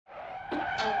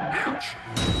Ouch.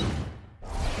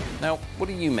 Now, what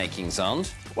are you making,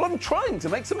 Xand? Well, I'm trying to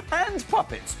make some hand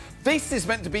puppets. This is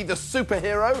meant to be the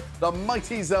superhero, the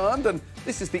mighty Xand, and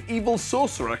this is the evil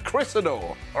sorcerer,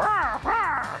 Chrysador.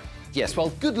 Yes, well,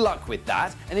 good luck with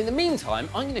that. And in the meantime,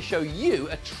 I'm going to show you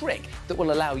a trick that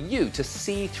will allow you to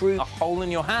see through a hole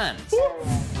in your hand.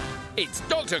 It's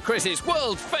Dr. Chris's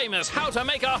world-famous how to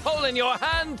make a hole in your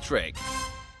hand trick.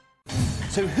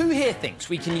 So who here thinks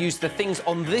we can use the things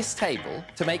on this table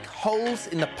to make holes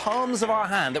in the palms of our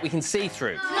hand that we can see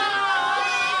through?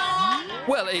 No!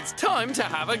 Well, it's time to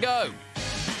have a go.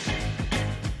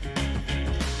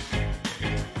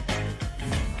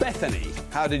 Bethany,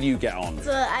 how did you get on?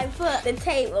 So I put the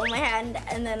tape on my hand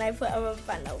and then I put a rubber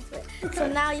band over it. Okay. So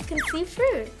now you can see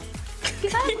through.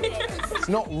 It's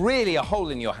not really a hole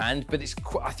in your hand, but I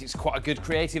think it's quite a good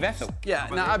creative effort. Yeah,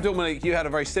 now, Abdul Malik, you had a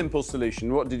very simple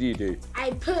solution. What did you do?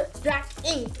 I put black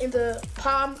ink in the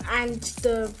palm and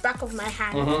the back of my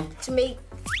hand to make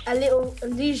a little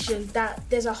illusion that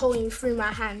there's a hole in through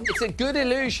my hand. It's a good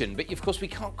illusion, but of course we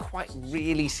can't quite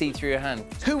really see through your hand.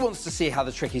 Who wants to see how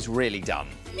the trick is really done?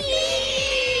 Me!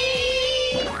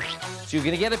 So you're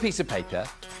going to get a piece of paper,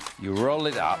 you roll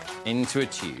it up into a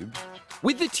tube.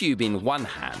 With the tube in one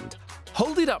hand,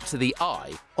 hold it up to the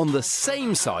eye on the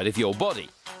same side of your body.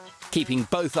 Keeping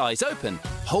both eyes open,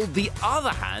 hold the other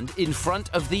hand in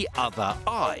front of the other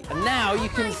eye. And now you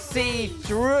can see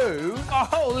through a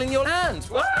hole in your hand.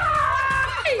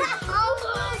 I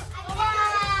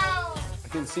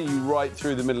can see you right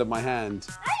through the middle of my hand.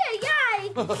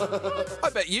 I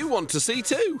bet you want to see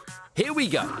too. Here we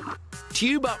go.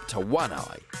 Tube up to one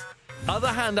eye, other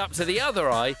hand up to the other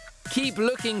eye. Keep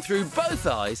looking through both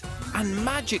eyes, and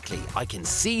magically I can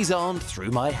see Xand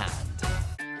through my hand.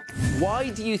 Why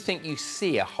do you think you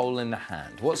see a hole in the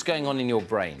hand? What's going on in your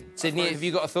brain? Sydney, have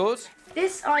you got a thought?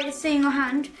 This eye is seeing your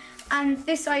hand, and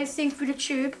this eye is seeing through the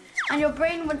tube, and your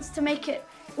brain wants to make it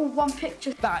all one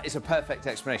picture. That is a perfect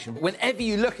explanation. Whenever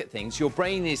you look at things, your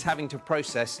brain is having to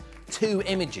process two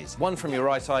images, one from your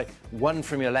right eye, one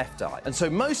from your left eye. And so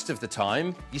most of the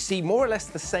time, you see more or less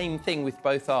the same thing with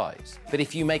both eyes. But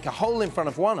if you make a hole in front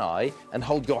of one eye and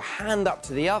hold your hand up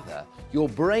to the other, your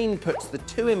brain puts the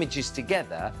two images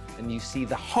together and you see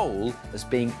the hole as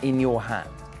being in your hand.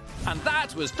 And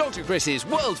that was Dr. Chris's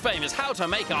world-famous how to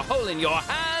make a hole in your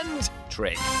hand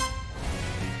trick.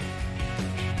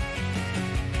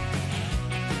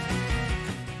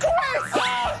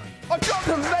 I've got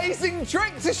an amazing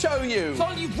trick to show you!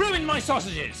 Son, you've ruined my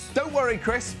sausages! Don't worry,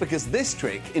 Chris, because this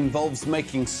trick involves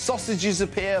making sausages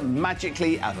appear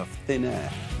magically out of thin air.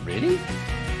 Really?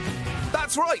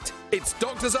 That's right! It's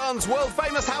Dr. Xand's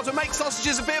world-famous how to make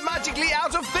sausages appear magically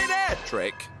out of thin air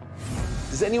trick.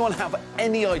 Does anyone have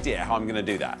any idea how I'm going to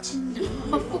do that?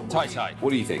 No. Tai-Tai, what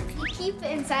do you think? You keep it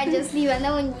inside your sleeve and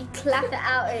then when you clap it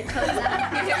out, it comes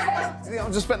out.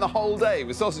 I've just spent the whole day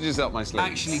with sausages up my sleeve.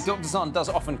 Actually, Dr. Xand does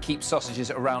often keep sausages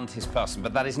around his person,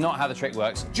 but that is not how the trick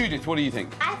works. Judith, what do you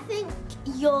think? I think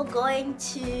you're going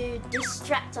to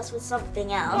distract us with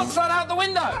something else. What's that out the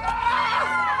window?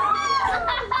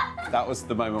 That was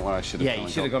the moment where I should have gone. Yeah, you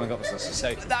should have gone and got the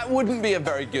sausage. So that wouldn't be a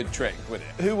very good trick, would it?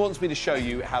 Who wants me to show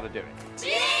you how to do it?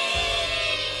 Me!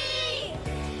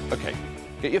 OK,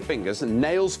 get your fingers and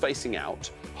nails facing out.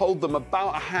 Hold them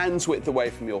about a hand's width away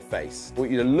from your face. I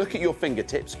want you to look at your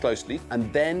fingertips closely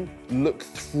and then look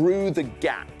through the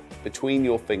gap between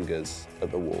your fingers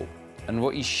at the wall. And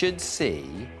what you should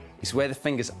see is where the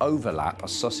fingers overlap, a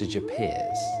sausage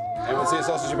appears. Anyone see a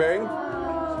sausage appearing?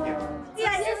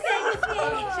 Yeah,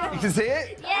 You can see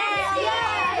it?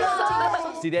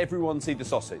 yeah. Did everyone see the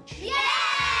sausage? Yeah!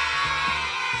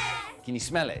 Can you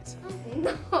smell it?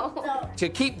 No. So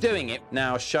keep doing it.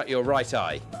 Now shut your right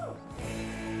eye.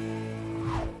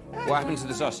 What happened to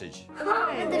the sausage?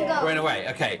 It Went away.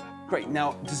 OK. Great.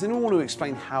 Now, does anyone want to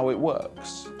explain how it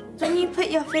works? When you put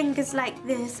your fingers like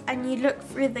this and you look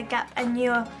through the gap and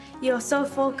you're so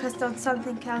focused on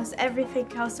something else,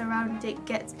 everything else around it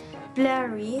gets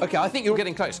blurry. OK, I think you're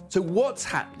getting close. So what's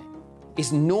happening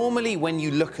is normally when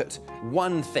you look at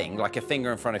one thing, like a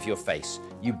finger in front of your face,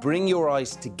 you bring your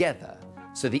eyes together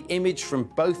so the image from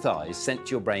both eyes sent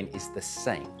to your brain is the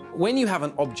same. When you have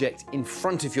an object in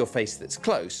front of your face that's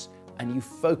close and you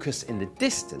focus in the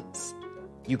distance,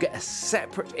 you get a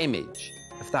separate image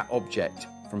of that object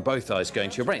from both eyes going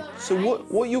to your brain. So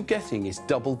what you're getting is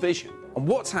double vision. And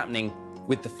what's happening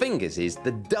with the fingers is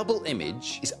the double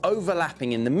image is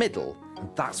overlapping in the middle, and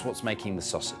that's what's making the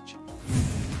sausage.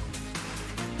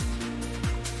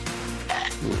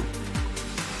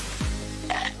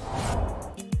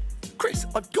 Chris,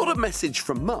 I've got a message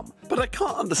from Mum, but I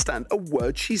can't understand a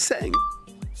word she's saying.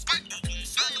 Thank you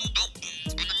for your doctor.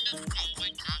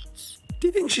 Do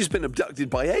you think she's been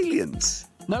abducted by aliens?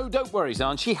 No, don't worry,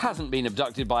 Xand. She hasn't been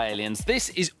abducted by aliens. This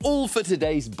is all for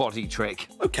today's body trick.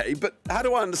 OK, but how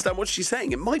do I understand what she's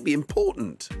saying? It might be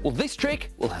important. Well, this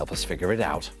trick will help us figure it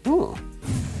out. Oh.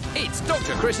 It's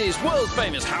Dr. Chris's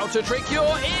world-famous How to Trick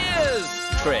Your Ears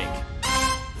trick.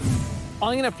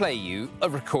 I'm going to play you a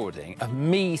recording of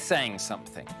me saying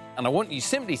something, and I want you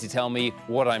simply to tell me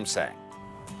what I'm saying.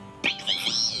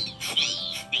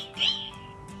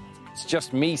 It's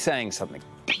just me saying something.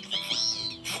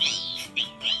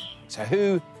 So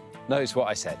who knows what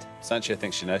I said? Sancho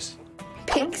thinks she knows.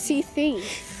 Pixie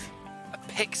thief. A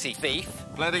pixie thief?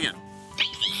 Play it again.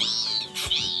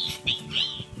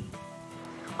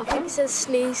 I think it says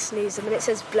sneeze, sneeze, and then it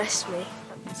says bless me.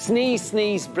 Sneeze,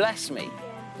 sneeze, bless me.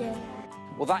 Yeah.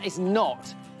 Well, that is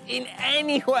not in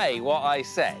any way what I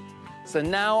said. So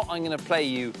now I'm going to play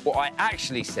you what I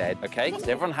actually said, OK? So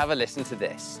everyone have a listen to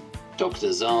this. Dr.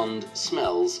 Xand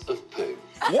smells of poo.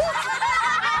 What?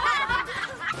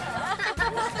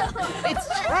 It's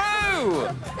true!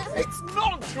 It's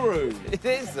not true. It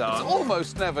is, Xand. It's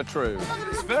almost never true.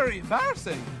 It's very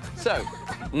embarrassing. So,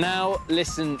 now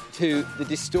listen to the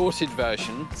distorted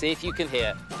version. See if you can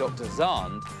hear Dr.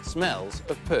 Xand smells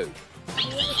of poo.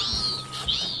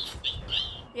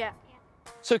 Yeah.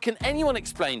 So can anyone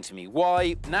explain to me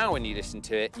why, now when you listen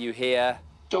to it, you hear...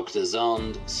 Dr.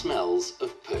 Xand smells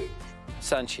of poo.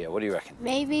 Sanchia, what do you reckon?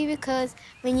 Maybe because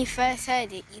when you first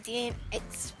heard it, you didn't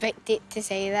expect it to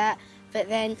say that. But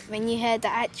then when you heard the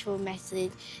actual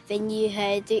message, then you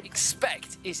heard it.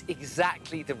 Expect is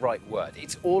exactly the right word.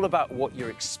 It's all about what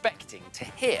you're expecting to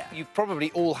hear. You've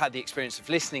probably all had the experience of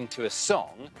listening to a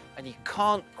song and you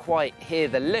can't quite hear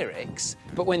the lyrics,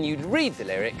 but when you read the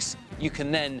lyrics, you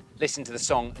can then listen to the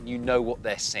song and you know what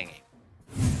they're singing.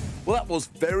 Well, that was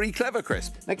very clever,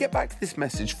 Chris. Now get back to this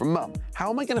message from Mum.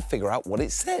 How am I going to figure out what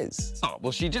it says? Oh,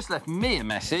 well, she just left me a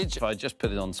message. If I just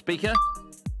put it on speaker.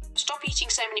 Stop eating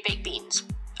so many baked beans.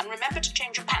 And remember to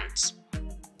change your pants.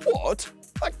 What?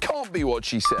 That can't be what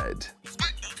she said.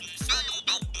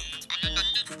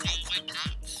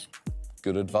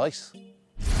 Good advice.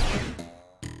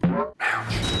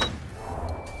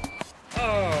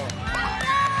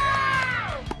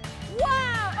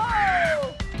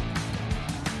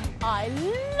 I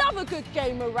love a good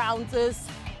game of rounders.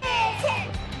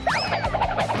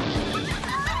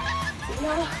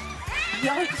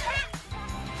 No.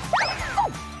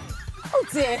 Oh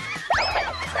dear.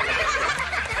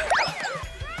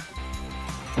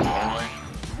 I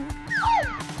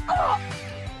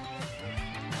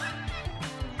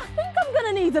think I'm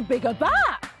gonna need a bigger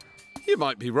bat. You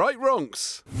might be right,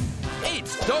 Ronx.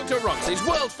 It's Dr. Ronx's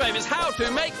world-famous How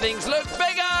to Make Things Look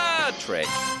Bigger trick.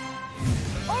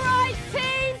 All right,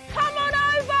 team, come on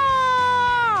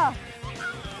over!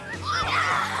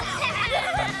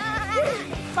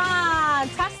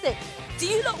 Fantastic. Do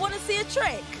you lot want to see a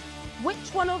trick?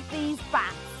 Which one of these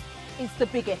bats is the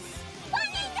biggest? One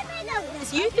in the middle.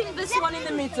 So you think this one in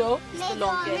the middle is the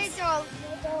longest?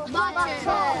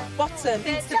 Bottom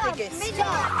is the biggest.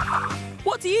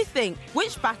 What do you think?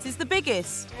 Which bat is the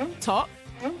biggest? Top,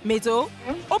 middle,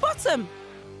 or bottom?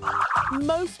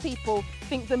 Most people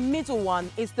think the middle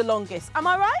one is the longest. Am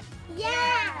I right?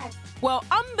 Yeah. Well,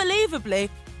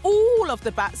 unbelievably, all of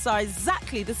the bats are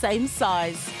exactly the same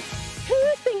size. Who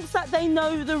thinks that they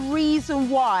know the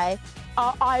reason why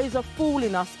our eyes are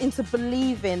fooling us into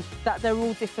believing that they're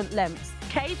all different lengths?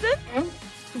 Caden?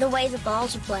 The way the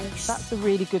balls are placed. That's a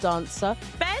really good answer.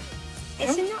 Ben?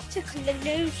 It's an optical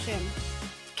illusion.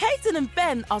 Caden and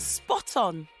Ben are spot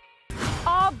on.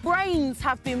 Our brains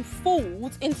have been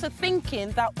fooled into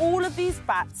thinking that all of these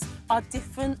bats are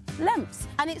different lengths.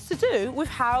 And it's to do with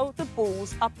how the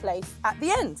balls are placed at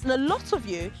the end. And a lot of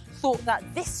you thought that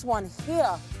this one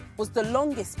here was the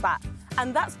longest bat.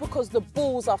 And that's because the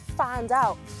balls are fanned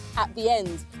out at the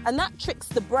end. And that tricks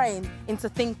the brain into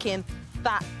thinking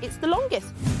that it's the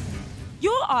longest.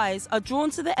 Your eyes are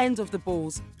drawn to the end of the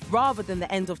balls rather than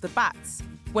the end of the bats.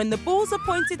 When the balls are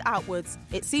pointed outwards,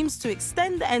 it seems to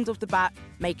extend the end of the bat,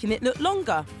 making it look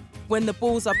longer. When the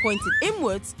balls are pointed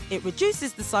inwards, it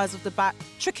reduces the size of the bat,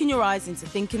 tricking your eyes into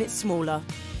thinking it's smaller.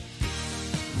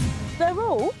 They're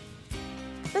all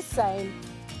the same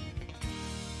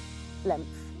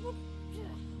length.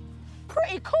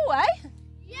 Pretty cool, eh?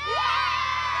 Yeah!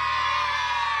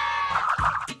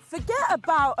 Forget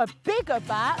about a bigger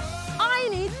bat. I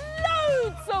need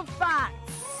loads of bats.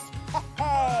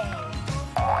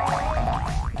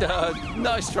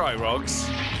 Nice try, Ronx.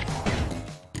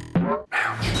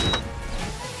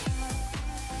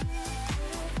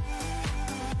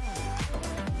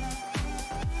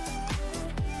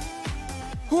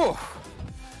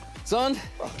 Xand,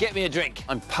 get me a drink.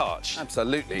 I'm parched.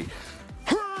 Absolutely.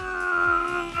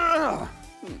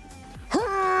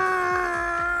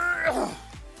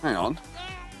 Hang on.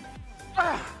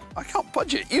 I can't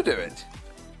budge it. You do it.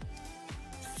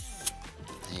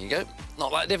 There you go.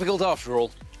 Not that difficult after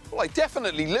all. Well, I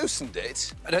definitely loosened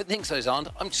it. I don't think so, Xand.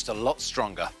 I'm just a lot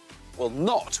stronger. Well,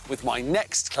 not with my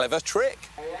next clever trick.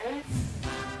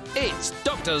 It's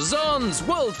Dr. Xand's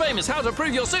world-famous how to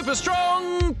prove you're super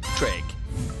strong trick.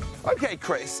 OK,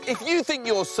 Chris, if you think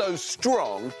you're so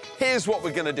strong, here's what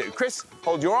we're going to do. Chris,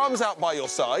 hold your arms out by your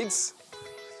sides.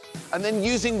 And then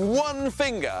using one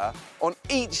finger on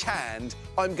each hand,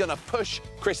 I'm going to push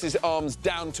Chris's arms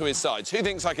down to his sides. Who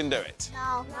thinks I can do it?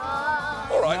 No.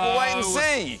 All right, we'll wait and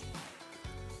see.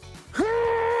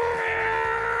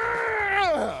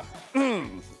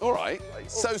 All right,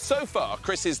 so far,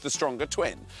 Chris is the stronger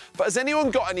twin. But has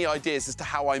anyone got any ideas as to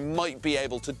how I might be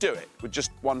able to do it with just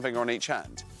one finger on each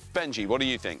hand? Benji, what do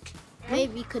you think?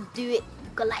 Maybe you could do it,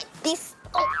 go like this.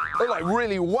 Oh, like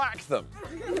really whack them.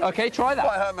 OK, try that.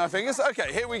 I hurt my fingers.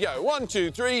 OK, here we go. 1,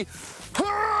 2, 3.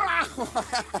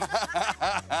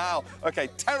 OK,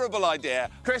 terrible idea.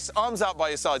 Chris, arms out by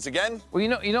your sides again. Well, you're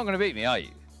not going to beat me, are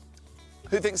you?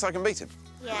 Who thinks I can beat him?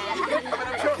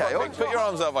 Yeah. OK, put your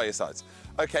arms out by your sides.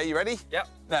 OK, you ready? Yep.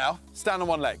 Now, stand on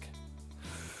one leg.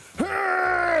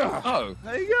 Oh.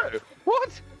 There you go.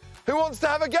 What? Who wants to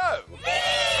have a go?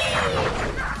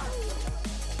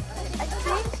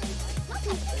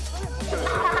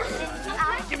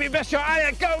 Give me your best shot,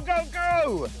 Elliot. Go, go,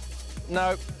 go!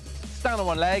 No. Stand on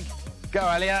one leg. Go,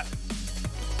 Elliot.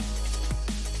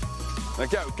 Now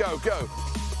go, go, go.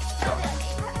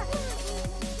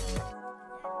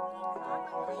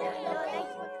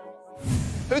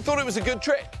 Who thought it was a good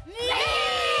trick? Me!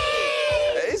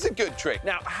 It is a good trick.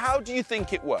 Now, how do you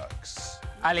think it works?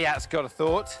 Elliot's got a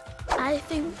thought. I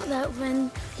think that when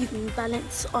you can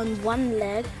balance on one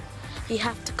leg, you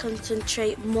have to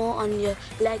concentrate more on your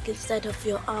leg instead of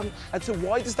your arm. And so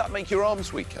why does that make your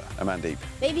arms weaker, Amandeep?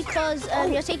 Maybe because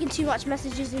you're taking too much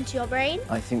messages into your brain.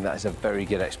 I think that is a very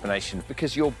good explanation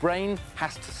because your brain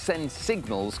has to send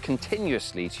signals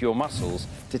continuously to your muscles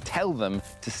to tell them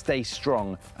to stay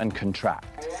strong and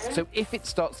contract. So if it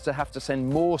starts to have to send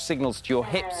more signals to your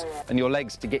hips and your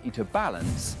legs to get you to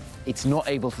balance, it's not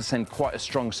able to send quite as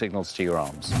strong signals to your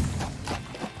arms.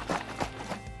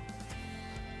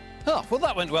 Oh, well,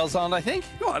 that went well, Xand, I think.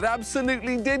 Oh, it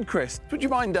absolutely did, Chris. Would you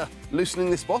mind loosening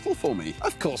this bottle for me?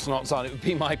 Of course not, Xand. It would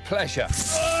be my pleasure.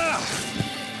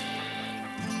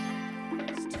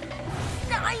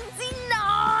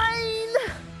 99!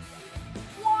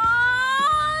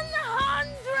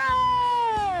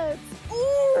 100!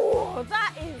 Ooh,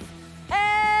 that is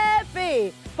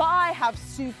heavy. But I have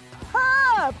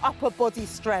superb upper body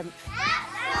strength.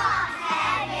 That's not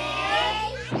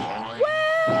heavy.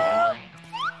 Well,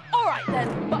 all right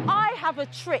then, but I have a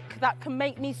trick that can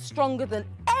make me stronger than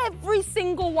every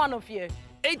single one of you.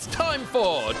 It's time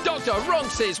for Dr.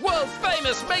 Ronx's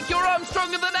world-famous make your arms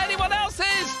stronger than anyone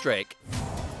else's trick.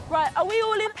 Right, are we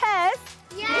all in pairs?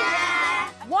 Yeah.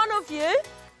 One of you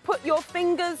put your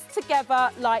fingers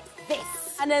together like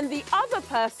this. And then the other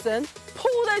person,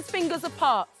 pull those fingers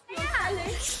apart.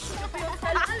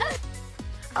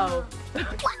 Oh.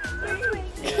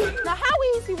 Now, how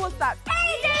easy was that?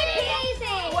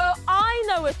 Easy. Well, I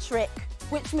know a trick,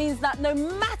 which means that no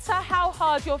matter how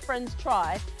hard your friends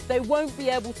try, they won't be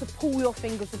able to pull your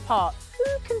fingers apart.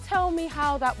 Who can tell me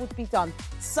how that would be done?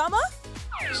 Summer?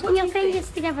 Put your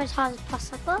fingers together as hard as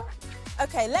possible.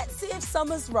 OK, let's see if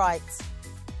Summer's right.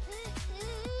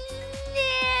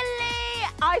 Nearly!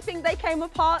 I think they came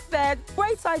apart there.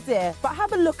 Great idea, but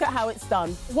have a look at how it's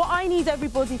done. What I need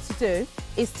everybody to do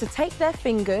is to take their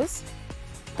fingers,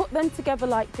 put them together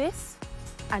like this,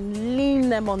 and lean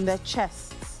them on their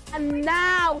chests. And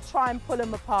now try and pull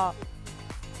them apart.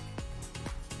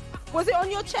 Was it on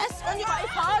your chest? On your... It's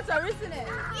harder, isn't it?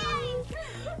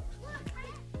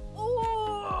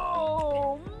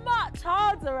 Oh, much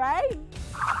harder, eh?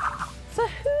 So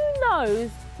who knows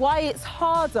why it's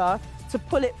harder to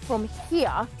pull it from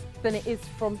here than it is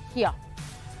from here?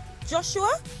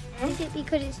 Joshua? Is it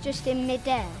because it's just in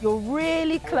mid-air? You're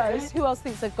really close. Who else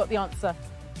thinks they've got the answer?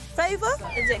 Favour?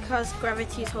 Is it because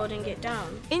gravity's holding it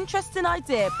down? Interesting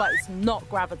idea, but it's not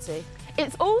gravity.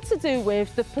 It's all to do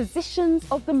with the positions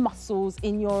of the muscles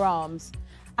in your arms.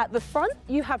 At the front,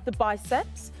 you have the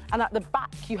biceps, and at the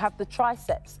back, you have the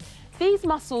triceps. These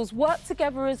muscles work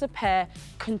together as a pair,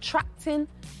 contracting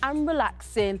and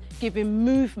relaxing, giving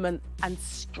movement and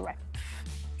strength.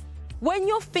 When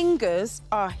your fingers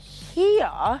are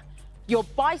here, your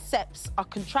biceps are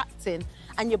contracting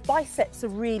and your biceps are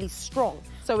really strong.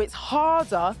 So it's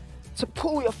harder to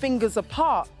pull your fingers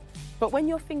apart. But when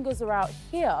your fingers are out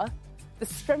here, the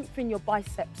strength in your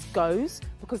biceps goes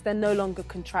because they're no longer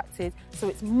contracted, so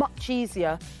it's much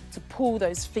easier to pull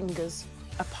those fingers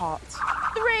apart.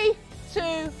 3, 2,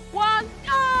 1,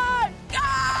 go! Go!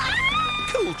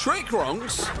 Cool trick,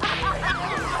 Ronx.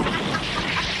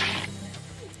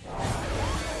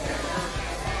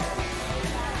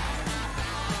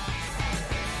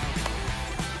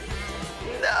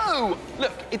 No!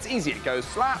 Look, it's easy. It goes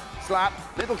slap, slap,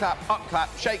 middle clap, up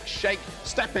clap, shake, shake,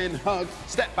 step in, hug,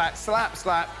 step back, slap,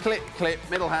 slap, clip, clip,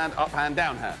 middle hand, up hand,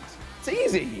 down hand. It's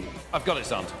easy. I've got it,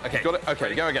 Xand. Okay. Got it?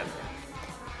 Okay, go again.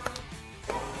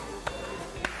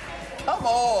 Come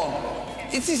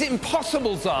on! This is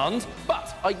impossible, Xand,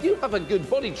 but I do have a good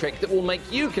body trick that will make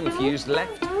you confuse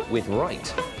left with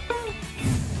right.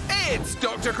 It's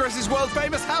Dr. Chris's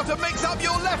world-famous how to mix up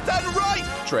your left and right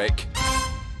trick.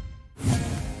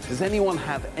 Does anyone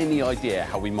have any idea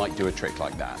how we might do a trick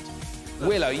like that?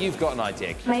 Willow, you've got an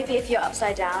idea. Maybe if you're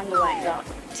upside down, you won't not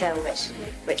tell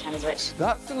which hand is which.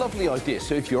 That's a lovely idea.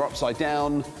 So if you're upside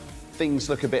down, things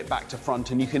look a bit back to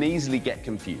front and you can easily get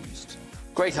confused.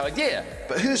 Great idea,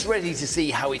 but who's ready to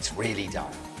see how it's really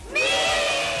done? Me!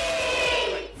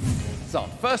 So,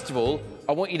 first of all,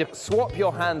 I want you to swap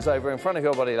your hands over in front of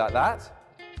your body like that,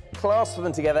 clasp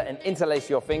them together and interlace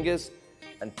your fingers,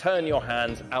 and turn your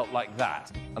hands out like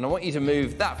that. And I want you to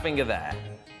move that finger there.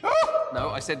 No,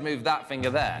 I said move that finger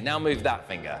there. Now move that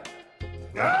finger.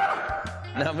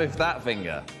 Now move that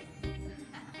finger.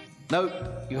 No,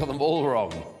 you got them all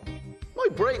wrong. My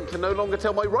brain can no longer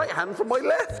tell my right hand from my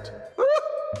left.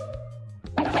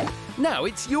 Now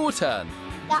it's your turn.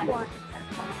 That one.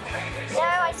 No,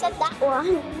 I said that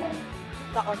one.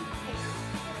 That one.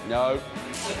 No.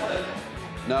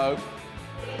 No.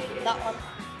 That one.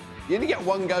 You only get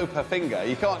one go per finger.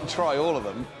 You can't try all of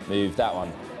them. Move that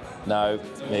one. No.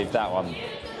 Move that one.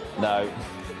 No.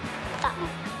 That one.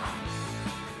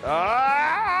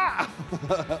 Ah!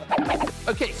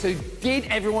 Okay, so did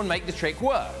everyone make the trick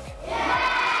work?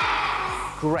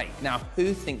 Yeah! Great. Now,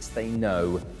 who thinks they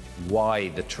know why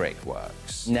the trick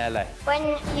works? Nella.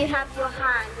 When you have your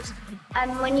hands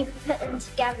and when you put them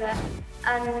together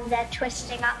and they're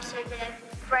twisting up so the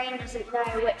brain doesn't know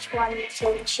which one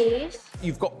to choose.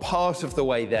 You've got part of the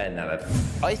way there, Nella.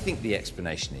 I think the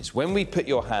explanation is when we put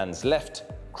your hands left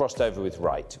crossed over with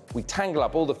right, we tangle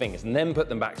up all the fingers and then put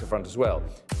them back to front as well.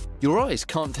 Your eyes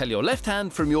can't tell your left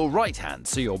hand from your right hand,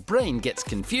 so your brain gets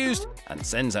confused and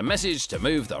sends a message to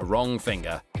move the wrong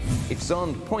finger. If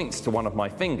Xand points to one of my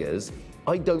fingers,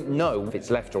 I don't know if it's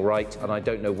left or right, and I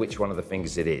don't know which one of the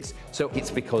fingers it is. So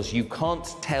it's because you can't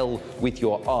tell with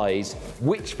your eyes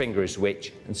which finger is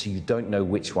which, and so you don't know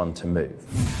which one to move.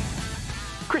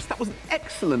 Chris, that was an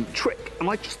excellent trick, and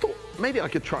I just thought maybe I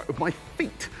could try it with my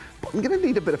feet, but I'm going to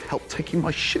need a bit of help taking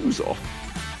my shoes off.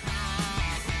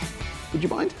 Would you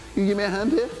mind? Can you give me a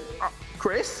hand here?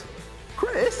 Chris?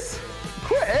 Chris?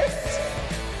 Chris?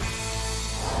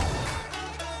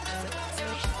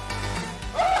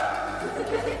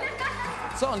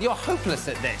 Xand, you're hopeless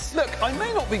at this. Look, I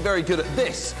may not be very good at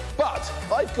this, but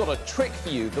I've got a trick for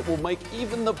you that will make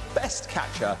even the best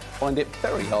catcher find it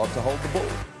very hard to hold the ball.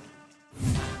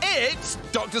 It's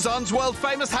Dr. Xand's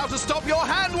world-famous how to stop your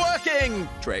hand working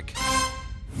trick.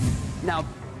 Now,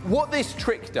 what this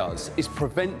trick does is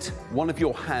prevent one of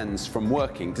your hands from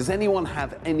working. Does anyone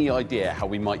have any idea how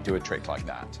we might do a trick like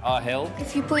that? Hill?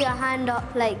 If you put your hand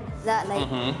up like that,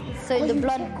 so the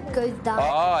blood goes down. Oh,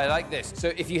 I like this.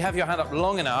 So if you have your hand up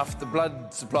long enough, the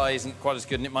blood supply isn't quite as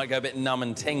good and it might go a bit numb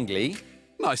and tingly.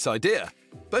 Nice idea.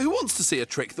 But who wants to see a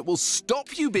trick that will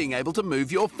stop you being able to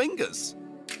move your fingers?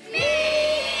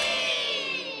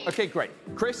 Okay, great.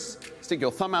 Chris, stick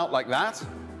your thumb out like that.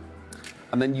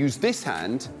 And then use this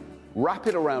hand, wrap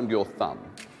it around your thumb.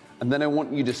 And then I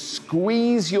want you to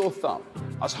squeeze your thumb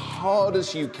as hard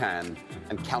as you can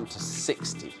and count to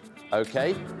 60.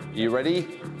 Okay? You ready?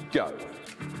 Go.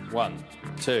 1,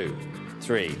 2,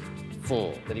 3,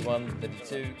 4, 31,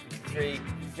 32, 53,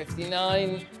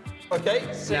 59. Okay,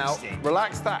 60. Now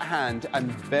relax that hand and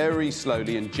very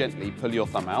slowly and gently pull your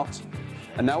thumb out.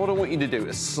 And now what I want you to do,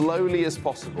 as slowly as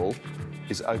possible,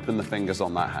 is open the fingers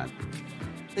on that hand.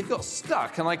 They've got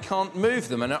stuck and I can't move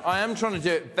them, and I am trying to do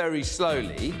it very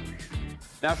slowly.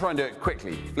 Now try and do it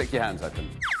quickly. Flick your hands open.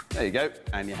 There you go,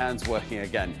 and your hand's working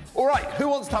again. All right, who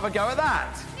wants to have a go at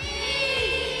that?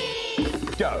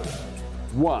 Go.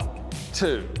 1,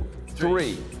 2,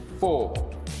 3,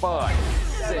 4, 5,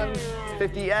 6,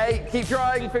 58. Keep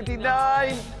trying.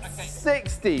 59,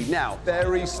 60. Now,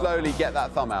 very slowly get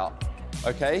that thumb out.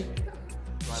 Okay?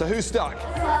 So who's stuck?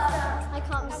 I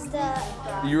can't be stuck.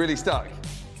 Are you really stuck?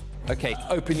 OK,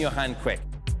 open your hand quick.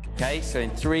 OK, so in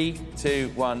 3,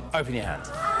 2, 1, open your hand.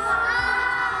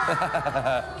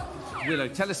 Willow,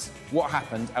 tell us what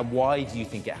happened and why do you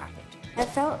think it happened? It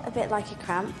felt a bit like a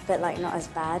cramp, but like not as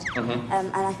bad.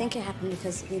 And I think it happened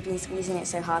because we've been squeezing it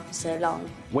so hard for so long.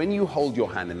 When you hold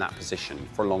your hand in that position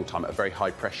for a long time at very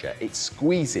high pressure, it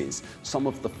squeezes some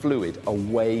of the fluid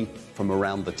away from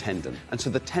around the tendon. And so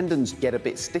the tendons get a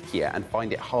bit stickier and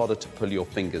find it harder to pull your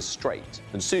fingers straight.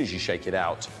 And as soon as you shake it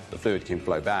out, the fluid can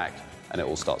flow back and it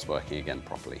all starts working again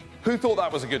properly. Who thought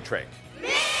that was a good trick?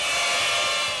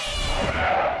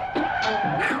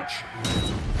 Ouch!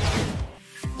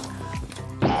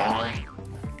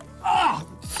 Oh,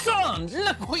 Xand,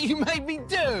 look what you made me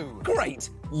do! Great!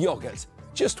 Yoghurt.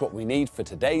 Just what we need for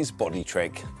today's body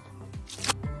trick.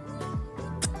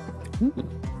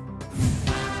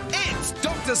 It's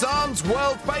Dr. Xand's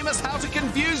world-famous How to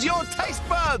Confuse Your Taste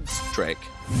Buds trick.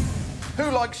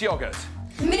 Who likes yoghurt?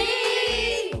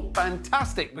 Me!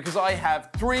 Fantastic, because I have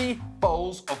 3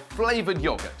 bowls of flavoured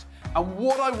yoghurt. And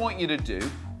what I want you to do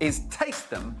is taste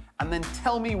them and then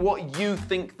tell me what you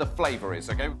think the flavour is,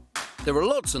 OK? There are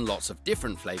lots and lots of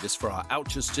different flavours for our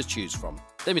ouchers to choose from.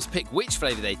 They must pick which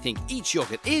flavour they think each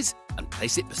yoghurt is and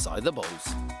place it beside the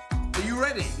bowls. Are you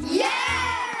ready?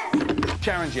 Yes!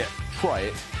 Charanjit, try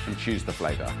it and choose the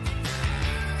flavour.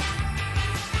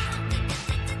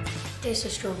 Tastes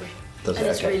of strawberry. Does and it?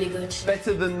 it's really good.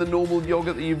 Better than the normal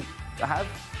yoghurt that you have?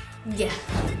 Yeah.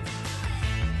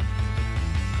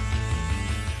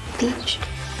 Peach.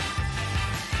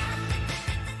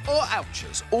 Our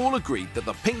ouchers all agreed that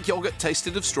the pink yoghurt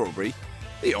tasted of strawberry,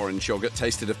 the orange yoghurt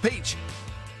tasted of peach,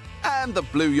 and the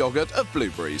blue yoghurt of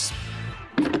blueberries.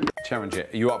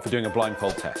 Charanjit, are you up for doing a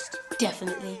blindfold test?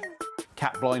 Definitely.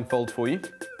 Cat blindfold for you.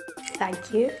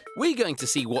 Thank you. We're going to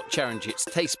see what Charanjit's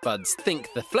taste buds think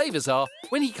the flavours are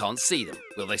when he can't see them.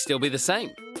 Will they still be the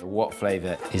same? What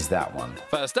flavour is that one?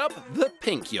 First up, the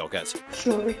pink yoghurt.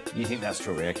 Strawberry. You think that's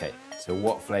strawberry, OK. So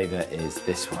what flavour is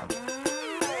this one?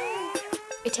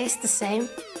 It tastes the same.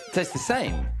 It tastes the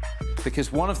same?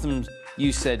 Because one of them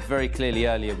you said very clearly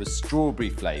earlier was strawberry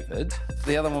flavoured.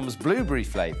 The other one was blueberry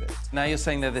flavoured. Now you're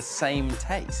saying they're the same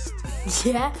taste.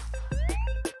 Yeah.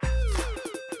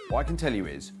 What I can tell you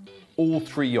is all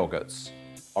 3 yogurts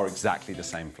are exactly the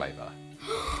same flavour.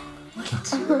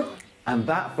 What? And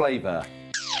that flavour,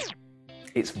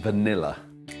 it's vanilla.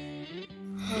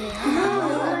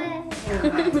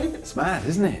 It's mad,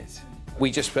 isn't it? We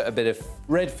just put a bit of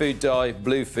red food dye,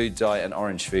 blue food dye and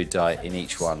orange food dye in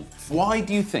each one. Why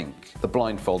do you think the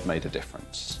blindfold made a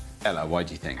difference? Ella, why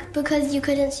do you think? Because you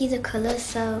couldn't see the colours,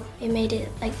 so it made it,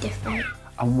 like, different.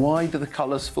 And why do the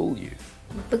colours fool you?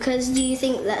 Because do you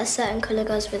think that a certain colour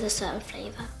goes with a certain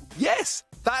flavour? Yes,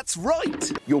 that's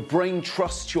right. Your brain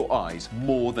trusts your eyes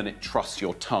more than it trusts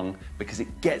your tongue because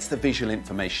it gets the visual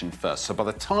information first. So by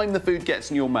the time the food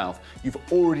gets in your mouth, you've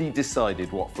already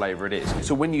decided what flavour it is.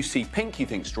 So when you see pink, you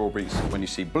think strawberries. When you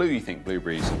see blue, you think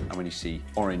blueberries. And when you see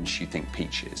orange, you think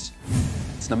peaches.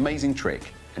 It's an amazing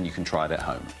trick, and you can try it at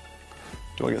home.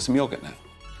 Do I get some yoghurt now?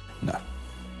 No.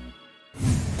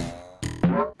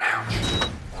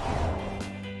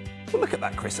 Well, look at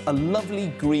that, Chris. A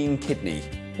lovely green kidney.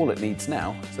 All it needs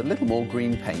now is a little more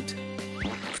green paint.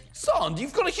 Xand,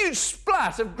 you've got a huge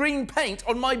splat of green paint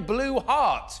on my blue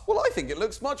heart. Well, I think it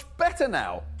looks much better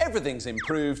now. Everything's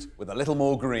improved with a little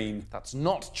more green. That's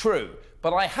not true,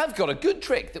 but I have got a good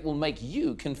trick that will make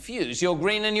you confuse your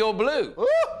green and your blue. Ooh!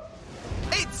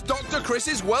 It's Dr.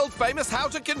 Chris's world-famous How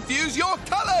to Confuse Your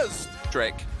Colours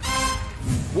trick.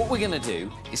 What we're going to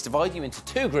do is divide you into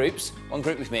 2 groups, one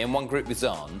group with me and one group with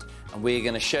Xand, and we're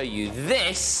going to show you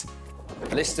this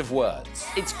list of words.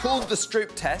 It's called the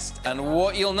Stroop test, and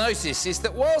what you'll notice is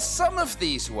that while some of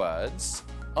these words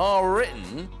are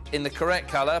written in the correct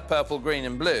colour, purple, green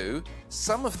and blue,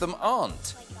 some of them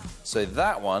aren't. So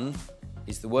that one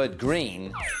is the word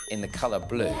green in the colour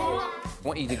blue. I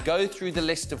want you to go through the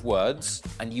list of words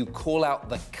and you call out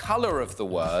the colour of the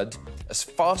word as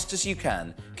fast as you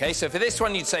can. OK, so for this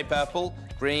one you'd say purple,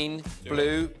 green,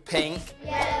 blue, pink.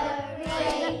 Yellow,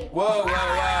 green. Whoa, whoa,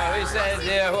 whoa, who said,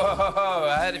 yeah, whoa,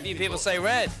 I heard a few people say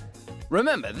red.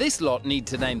 Remember, this lot need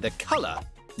to name the colour,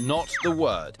 not the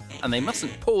word, and they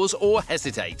mustn't pause or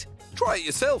hesitate. Try it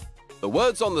yourself. The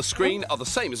words on the screen are the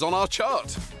same as on our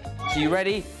chart. Are you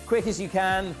ready? Quick as you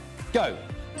can, go.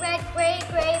 Red, grey,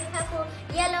 grey, purple,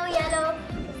 yellow, yellow,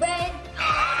 red,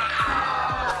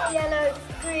 Yellow,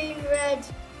 green, red,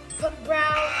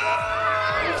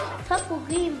 brown. purple,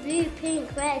 green, blue,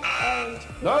 pink, red, orange.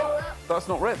 No, that's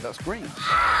not red, that's green.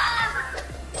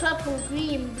 Purple,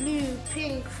 green, blue,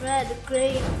 pink, red,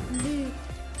 grey, blue,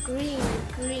 green,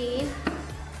 green.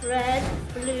 red,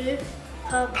 blue,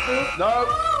 purple. No.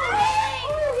 Oh,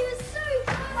 he was so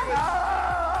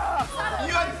close.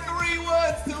 You had 3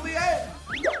 words till the end.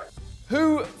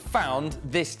 Who found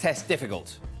this test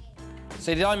difficult?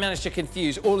 So did I manage to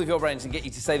confuse all of your brains and get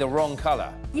you to say the wrong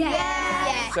colour?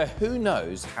 Yeah. So who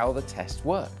knows how the test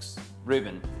works?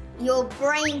 Ruben. Your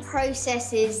brain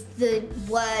processes the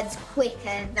words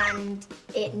quicker than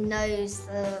it knows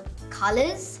the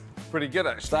colours. Pretty good,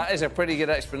 actually. That is a pretty good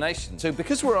explanation. So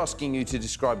because we're asking you to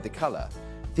describe the colour,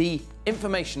 the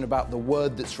information about the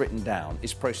word that's written down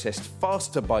is processed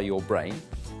faster by your brain,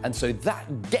 and so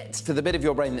that gets to the bit of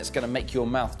your brain that's going to make your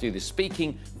mouth do the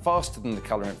speaking faster than the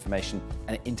colour information,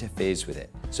 and it interferes with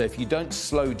it. So if you don't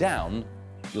slow down,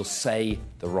 you'll say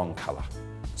the wrong colour.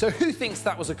 So who thinks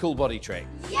that was a cool body trick?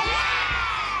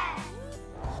 Yeah!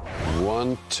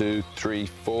 1, 2, 3,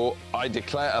 4. I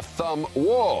declare a thumb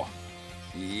war.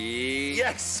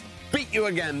 Yes! Beat you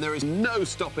again. There is no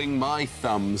stopping my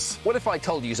thumbs. What if I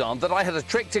told you, Xand, that I had a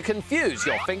trick to confuse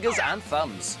your fingers and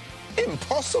thumbs?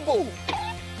 Impossible!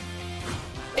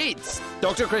 It's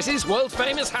Dr. Chris's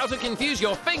world-famous How to Confuse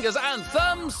Your Fingers and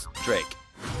Thumbs trick.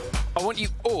 I want you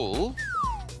all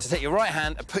to take your right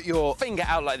hand and put your finger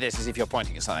out like this as if you're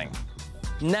pointing at something.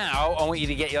 Now, I want you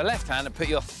to get your left hand and put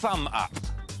your thumb up.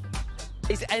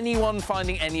 Is anyone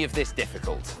finding any of this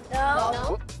difficult?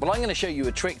 No. Well, I'm going to show you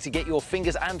a trick to get your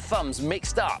fingers and thumbs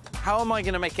mixed up. How am I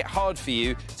going to make it hard for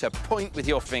you to point with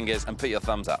your fingers and put your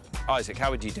thumbs up? Isaac,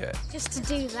 how would you do it? Just to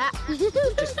do that.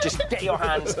 Just get your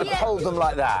hands and hold them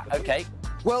like that, OK?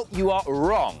 Well, you are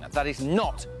wrong. That is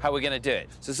not how we're going to do it.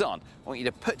 So, Xand, I want you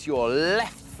to put your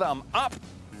left thumb up,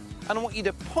 and I want you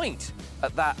to point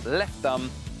at that left thumb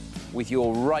with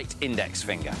your right index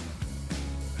finger.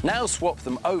 Now swap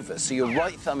them over so your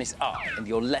right thumb is up and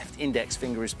your left index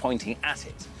finger is pointing at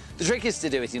it. The trick is to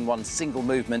do it in one single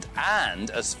movement and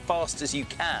as fast as you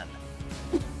can.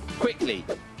 Quickly.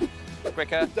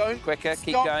 Quicker, quicker,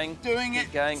 keep going. Doing keep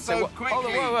it going. so Hold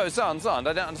quickly. on, whoa, Xand,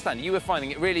 I don't understand. You were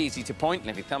finding it really easy to point,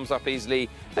 lift your thumbs up easily.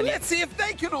 And Let's see if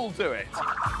they can all do it.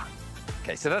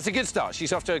 OK, so that's a good start.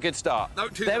 She's off to a good start. No,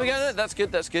 2 there we go. thumbs. No, that's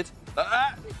good, that's good.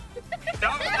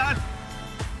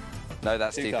 No,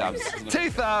 that's 2 thumbs. 2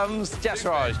 thumbs, just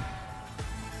right.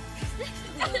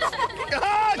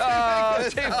 Oh,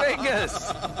 2 fingers.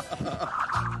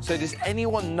 So does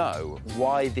anyone know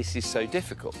why this is so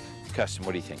difficult? Kirsten,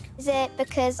 what do you think? Is it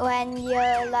because when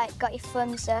you're like got your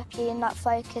thumbs up, you're not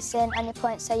focusing on your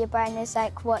point, so your brain is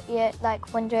like what you're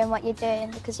like wondering what you're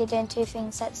doing because you're doing 2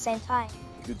 things at the same time?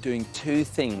 You're doing 2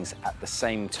 things at the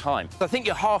same time. I think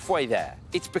you're halfway there.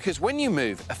 It's because when you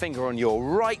move a finger on your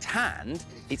right hand,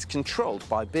 it's controlled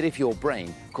by a bit of your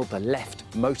brain called the left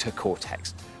motor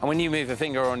cortex. And when you move a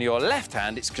finger on your left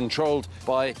hand, it's controlled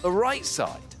by the right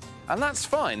side. And that's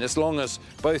fine, as long as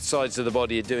both sides of the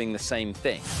body are doing the same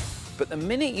thing. But the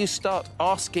minute you start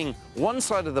asking one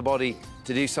side of the body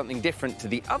to do something different to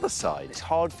the other side, it's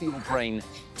hard for your brain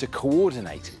to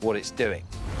coordinate what it's doing.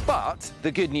 But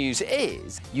the good news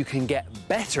is you can get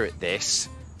better at this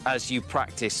as you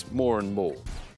practice more and more.